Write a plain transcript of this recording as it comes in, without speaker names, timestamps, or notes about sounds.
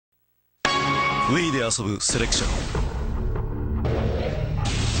Wii で遊ぶセレクション。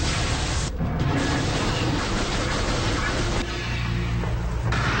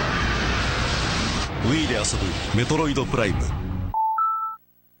Wii で遊ぶメトロイドプライム。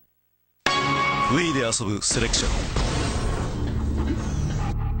Wii で遊ぶセレクション。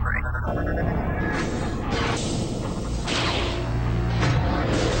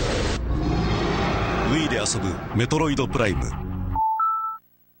Wii で遊ぶメトロイドプライム。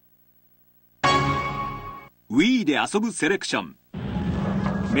Wii で遊ぶセレクション。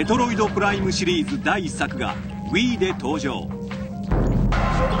メトロイドプライムシリーズ第1作が Wii で登場。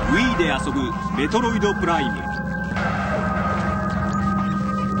Wii で遊ぶメトロイドプライム。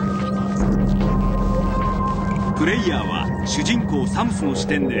プレイヤーは主人公サムスの視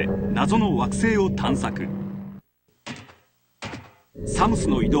点で謎の惑星を探索。サムス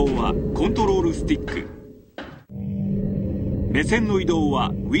の移動はコントロールスティック。目線の移動は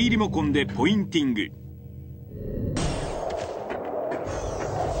Wii リモコンでポインティング。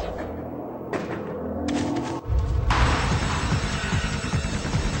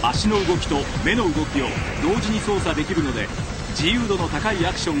足の動きと目の動きを同時に操作できるので自由度の高い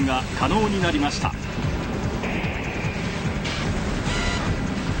アクションが可能になりました。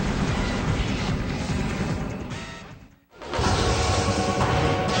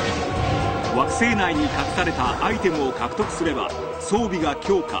惑星内に隠されたアイテムを獲得すれば装備が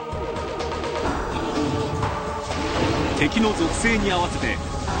強化。敵の属性に合わせて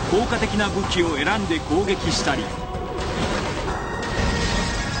効果的な武器を選んで攻撃したり、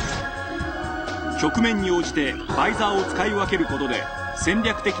局面に応じてバイザーを使い分けることで戦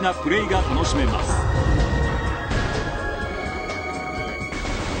略的なプレイが楽しめます。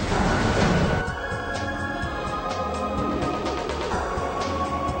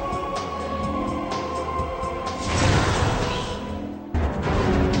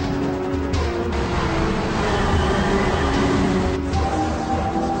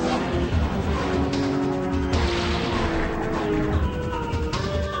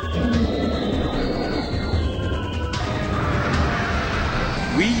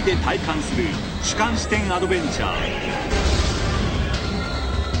Wii で体感する主観視点アドベンチャー。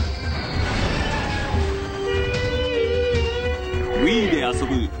Wii で遊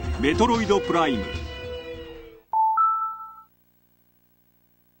ぶメトロイドプライム。